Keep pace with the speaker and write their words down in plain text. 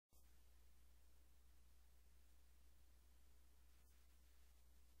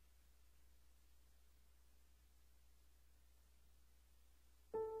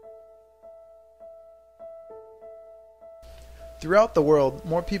Throughout the world,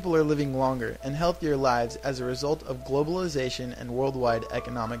 more people are living longer and healthier lives as a result of globalization and worldwide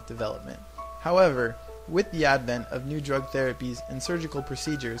economic development. However, with the advent of new drug therapies and surgical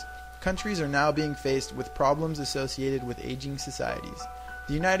procedures, countries are now being faced with problems associated with aging societies.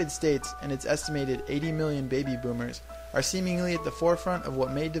 The United States and its estimated 80 million baby boomers are seemingly at the forefront of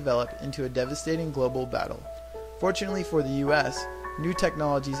what may develop into a devastating global battle. Fortunately for the U.S., new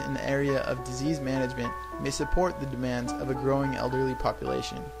technologies in the area of disease management may support the demands of a growing elderly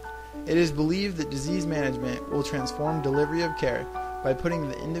population. It is believed that disease management will transform delivery of care by putting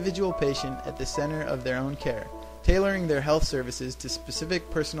the individual patient at the center of their own care, tailoring their health services to specific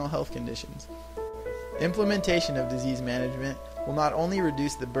personal health conditions. Implementation of disease management will not only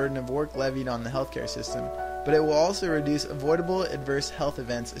reduce the burden of work levied on the healthcare system, but it will also reduce avoidable adverse health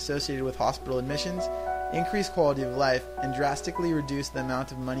events associated with hospital admissions, increase quality of life, and drastically reduce the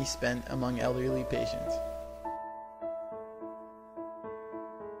amount of money spent among elderly patients.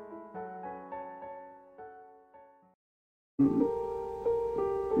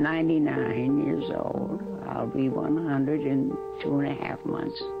 I'm 99 years old. I'll be 100 in 2.5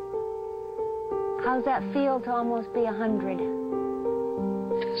 months. How's that feel to almost be 100?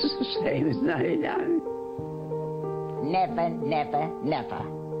 It's the same as 99. Never, never,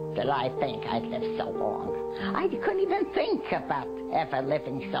 never did I think I'd live so long. I couldn't even think about ever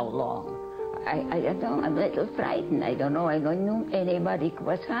living so long. I don't know, I'm a little frightened. I don't know if anybody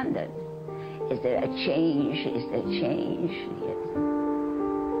was 100. Is there a change? Is there change? Yes.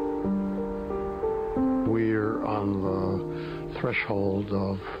 We're on the threshold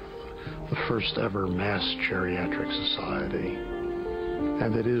of the first ever mass geriatric society.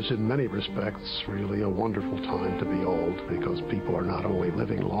 And it is, in many respects, really a wonderful time to be old, because people are not only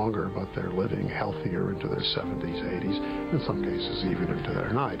living longer, but they're living healthier into their 70s, 80s, in some cases even into their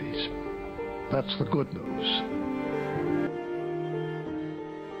 90s. That's the good news.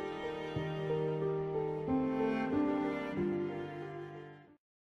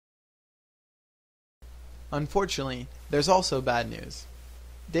 Unfortunately, there's also bad news.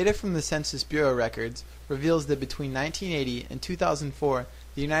 Data from the Census Bureau records reveals that between 1980 and 2004,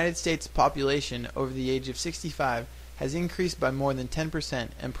 the United States population over the age of 65 has increased by more than 10%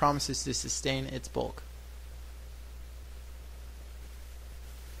 and promises to sustain its bulk.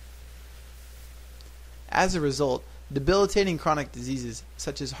 As a result, debilitating chronic diseases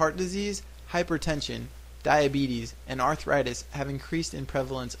such as heart disease, hypertension, diabetes, and arthritis have increased in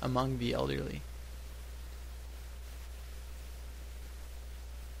prevalence among the elderly.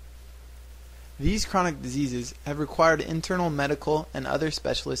 These chronic diseases have required internal medical and other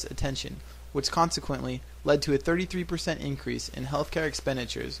specialist attention, which consequently led to a 33% increase in healthcare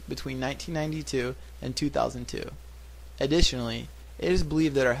expenditures between 1992 and 2002. Additionally, it is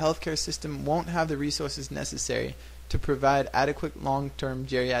believed that our healthcare system won't have the resources necessary to provide adequate long-term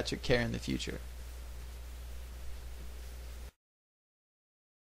geriatric care in the future.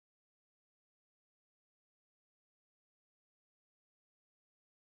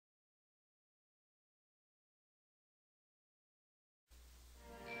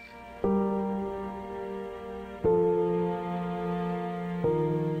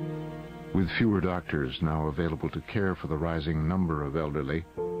 With fewer doctors now available to care for the rising number of elderly,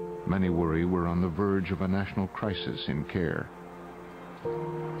 many worry we're on the verge of a national crisis in care.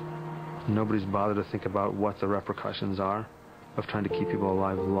 Nobody's bothered to think about what the repercussions are of trying to keep people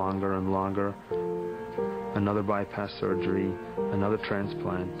alive longer and longer. Another bypass surgery, another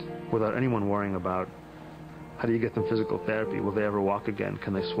transplant, without anyone worrying about how do you get them physical therapy? Will they ever walk again?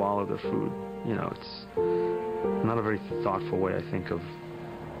 Can they swallow their food? You know, it's not a very thoughtful way, I think, of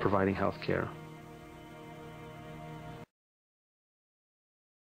providing health care.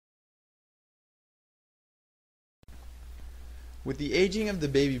 With the aging of the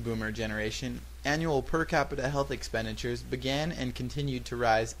baby boomer generation, annual per capita health expenditures began and continued to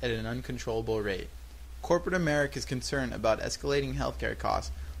rise at an uncontrollable rate. Corporate America's concern about escalating healthcare costs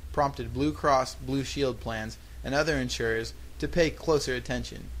prompted Blue Cross Blue Shield plans and other insurers to pay closer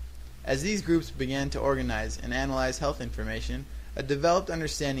attention. As these groups began to organize and analyze health information, a developed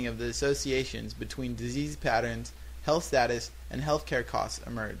understanding of the associations between disease patterns, health status, and healthcare costs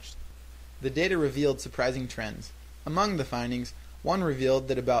emerged. The data revealed surprising trends. Among the findings, one revealed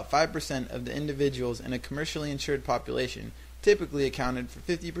that about 5% of the individuals in a commercially insured population typically accounted for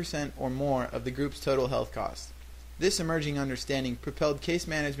 50% or more of the group's total health costs. This emerging understanding propelled case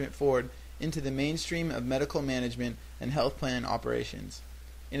management forward into the mainstream of medical management and health plan operations.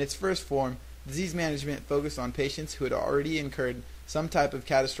 In its first form, disease management focused on patients who had already incurred some type of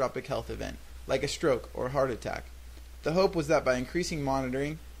catastrophic health event, like a stroke or heart attack. The hope was that by increasing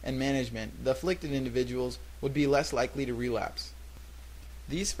monitoring, and management, the afflicted individuals would be less likely to relapse.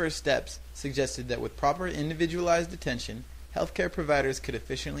 These first steps suggested that with proper individualized attention, healthcare providers could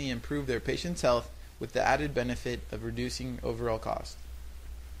efficiently improve their patients' health with the added benefit of reducing overall cost.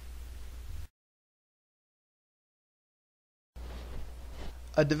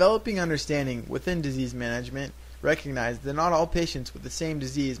 A developing understanding within disease management recognized that not all patients with the same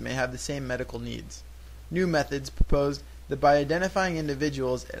disease may have the same medical needs. New methods proposed that by identifying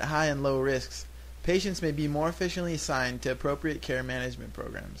individuals at high and low risks, patients may be more efficiently assigned to appropriate care management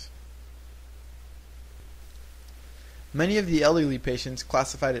programs. Many of the elderly patients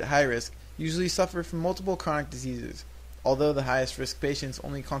classified at high risk usually suffer from multiple chronic diseases. Although the highest risk patients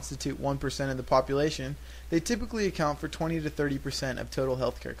only constitute 1% of the population, they typically account for 20 to 30% of total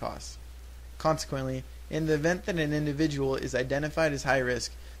healthcare costs. Consequently, in the event that an individual is identified as high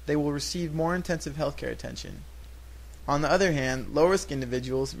risk, they will receive more intensive healthcare attention. On the other hand, low-risk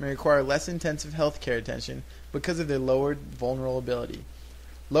individuals may require less intensive healthcare attention because of their lowered vulnerability.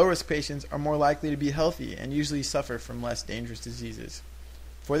 Low-risk patients are more likely to be healthy and usually suffer from less dangerous diseases.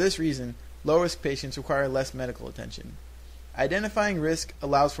 For this reason, low-risk patients require less medical attention. Identifying risk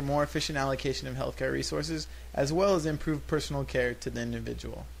allows for more efficient allocation of healthcare resources as well as improved personal care to the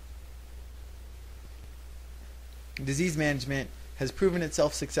individual. Disease management has proven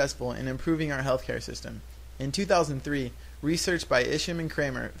itself successful in improving our healthcare system. In 2003, research by Isham and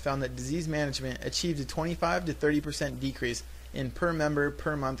Kramer found that disease management achieved a 25 to 30% decrease in per member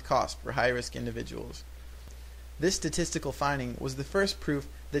per month cost for high-risk individuals. This statistical finding was the first proof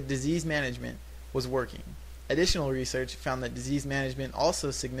that disease management was working. Additional research found that disease management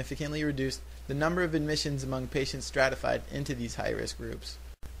also significantly reduced the number of admissions among patients stratified into these high-risk groups.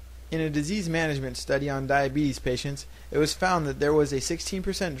 In a disease management study on diabetes patients, it was found that there was a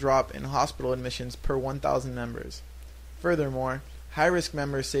 16% drop in hospital admissions per 1,000 members. Furthermore, high-risk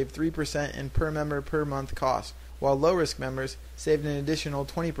members saved 3% in per member per month costs, while low-risk members saved an additional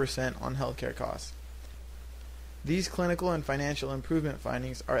 20% on healthcare costs. These clinical and financial improvement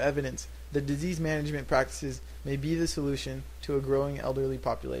findings are evidence that disease management practices may be the solution to a growing elderly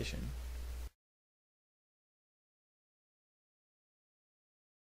population.